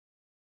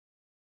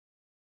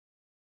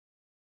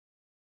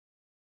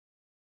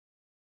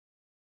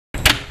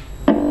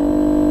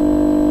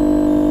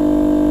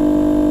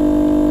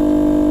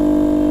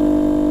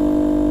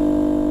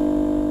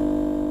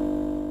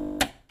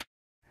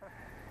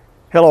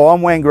Hello,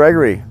 I'm Wayne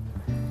Gregory,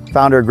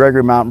 founder of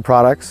Gregory Mountain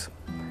Products.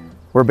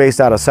 We're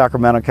based out of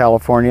Sacramento,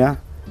 California,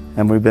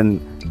 and we've been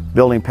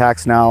building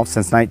packs now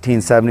since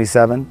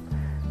 1977.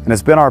 And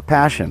it's been our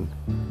passion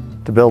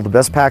to build the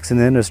best packs in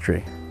the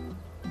industry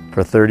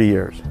for 30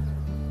 years.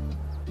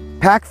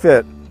 Pack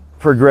fit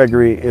for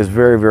Gregory is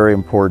very, very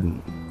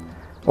important.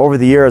 Over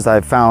the years,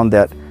 I've found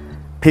that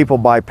people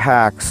buy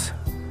packs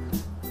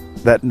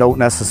that don't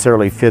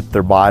necessarily fit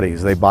their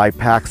bodies. They buy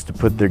packs to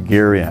put their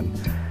gear in,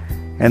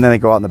 and then they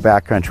go out in the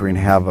backcountry and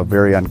have a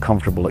very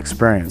uncomfortable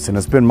experience. And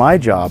it's been my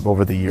job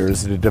over the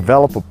years to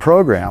develop a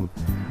program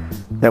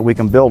that we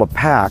can build a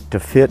pack to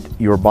fit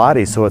your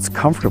body so it's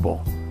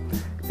comfortable.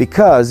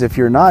 Because if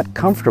you're not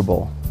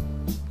comfortable,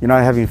 you're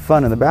not having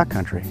fun in the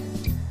backcountry.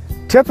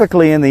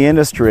 Typically in the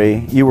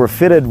industry, you were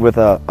fitted with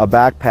a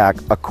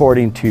backpack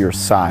according to your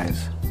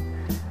size.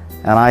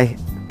 And I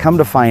come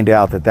to find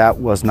out that that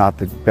was not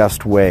the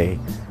best way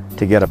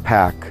to get a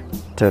pack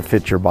to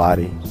fit your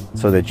body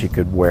so that you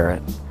could wear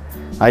it.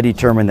 I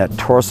determined that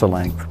torso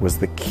length was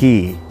the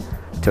key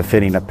to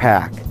fitting a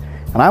pack.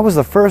 And I was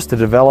the first to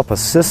develop a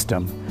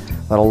system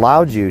that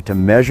allowed you to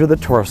measure the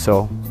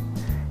torso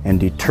and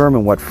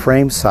determine what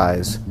frame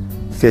size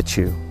fits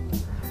you.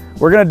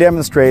 We're going to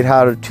demonstrate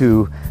how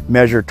to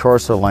measure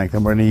torso length,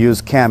 and we're going to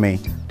use Cami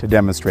to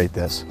demonstrate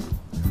this.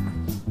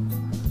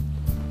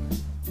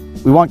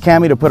 We want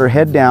Cami to put her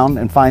head down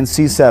and find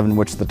C7,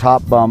 which is the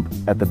top bump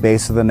at the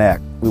base of the neck.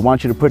 We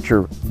want you to put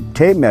your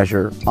tape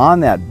measure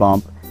on that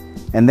bump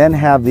and then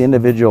have the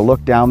individual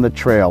look down the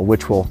trail,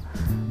 which will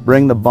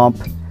bring the bump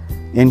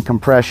in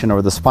compression,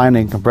 or the spine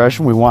in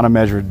compression. We want to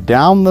measure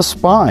down the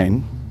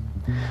spine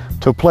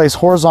to a place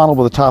horizontal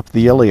with the top of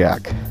the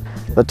iliac.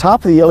 The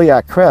top of the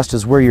iliac crest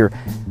is where your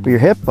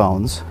hip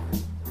bones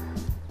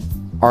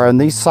are on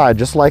these sides,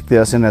 just like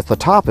this, and the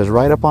top is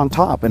right up on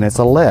top, and it's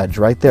a ledge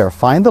right there.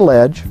 Find the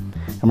ledge,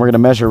 and we're going to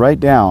measure right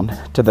down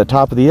to the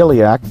top of the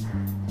iliac,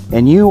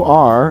 and you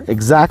are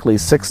exactly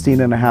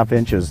 16.5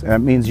 inches.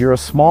 That means you're a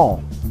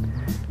small.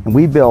 And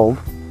we build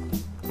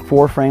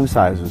 4 frame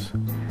sizes: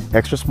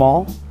 extra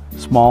small,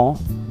 small,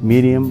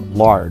 medium,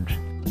 large.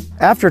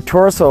 After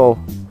torso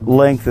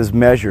length is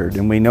measured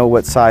and we know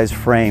what size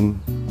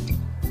frame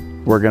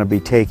we're going to be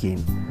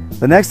taking,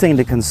 the next thing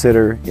to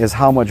consider is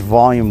how much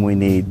volume we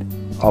need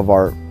of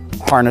our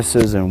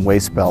harnesses and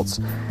waist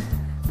belts.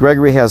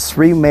 Gregory has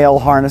 3 male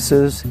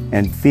harnesses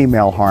and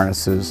female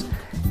harnesses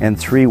and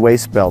 3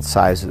 waist belt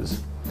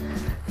sizes.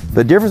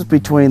 The difference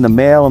between the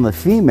male and the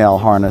female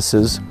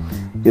harnesses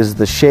is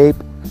the shape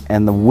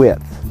and the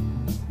width.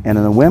 And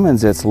in the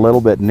women's, it's a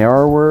little bit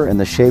narrower and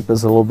the shape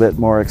is a little bit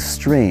more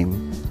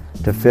extreme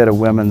to fit a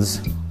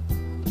woman's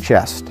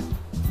chest.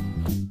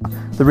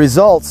 The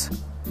results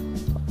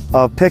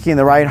of picking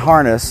the right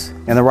harness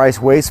and the right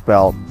waist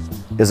belt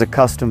is a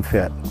custom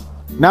fit.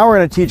 Now we're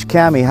going to teach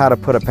Cami how to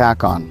put a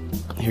pack on.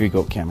 Here you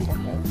go, Cami.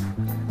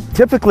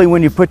 Typically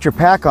when you put your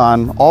pack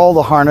on, all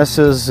the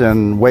harnesses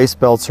and waist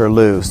belts are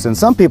loose, and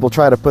some people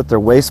try to put their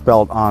waist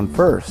belt on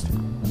first.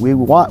 We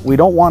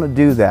don't want to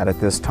do that at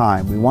this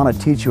time. We want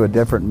to teach you a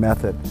different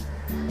method.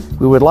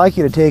 We would like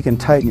you to take and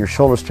tighten your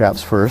shoulder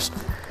straps first,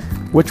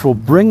 which will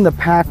bring the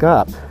pack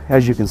up,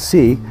 as you can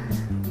see,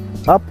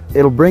 up.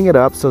 It'll bring it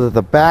up so that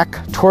the back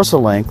torso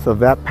length of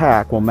that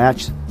pack will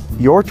match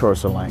your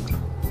torso length.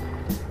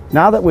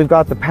 Now that we've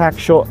got the pack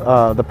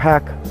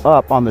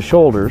up on the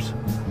shoulders,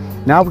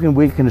 now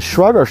we can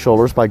shrug our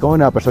shoulders by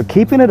going up. So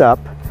keeping it up,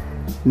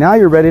 now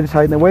you're ready to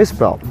tighten the waist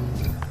belt,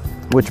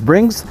 which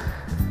brings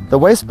the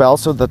waist belt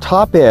so the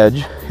top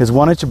edge is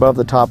 1 inch above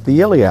the top of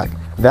the iliac.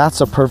 That's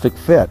a perfect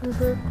fit.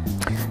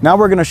 Now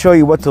we're going to show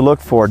you what to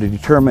look for to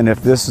determine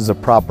if this is a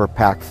proper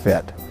pack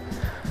fit.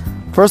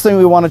 First thing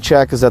we want to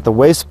check is that the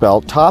waist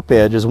belt top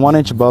edge is 1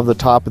 inch above the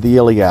top of the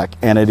iliac,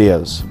 and it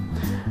is.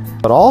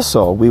 But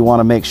also we want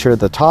to make sure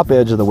the top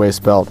edge of the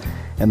waist belt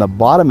and the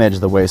bottom edge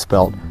of the waist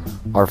belt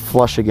are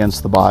flush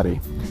against the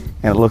body,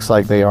 and it looks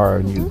like they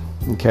are in you.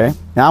 Okay,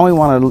 now we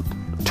want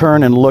to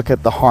turn and look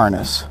at the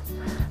harness.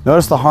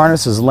 Notice the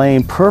harness is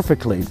laying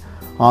perfectly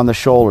on the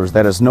shoulders.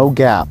 That is no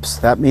gaps.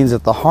 That means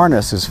that the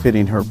harness is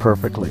fitting her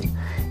perfectly.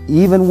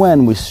 Even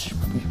when we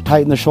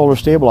tighten the shoulder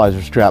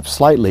stabilizer strap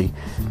slightly,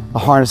 the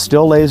harness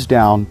still lays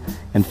down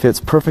and fits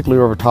perfectly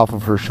over top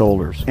of her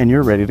shoulders, and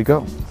you're ready to go.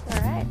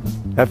 All right.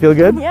 That feel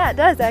good? Yeah, it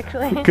does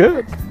actually.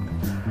 Good.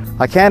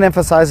 I can't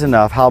emphasize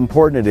enough how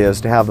important it is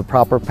to have the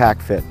proper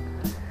pack fit.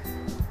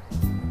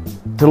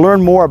 To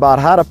learn more about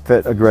how to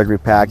fit a Gregory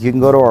pack, you can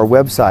go to our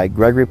website,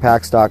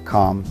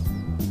 Backpacks.com,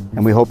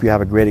 and we hope you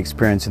have a great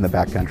experience in the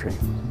backcountry.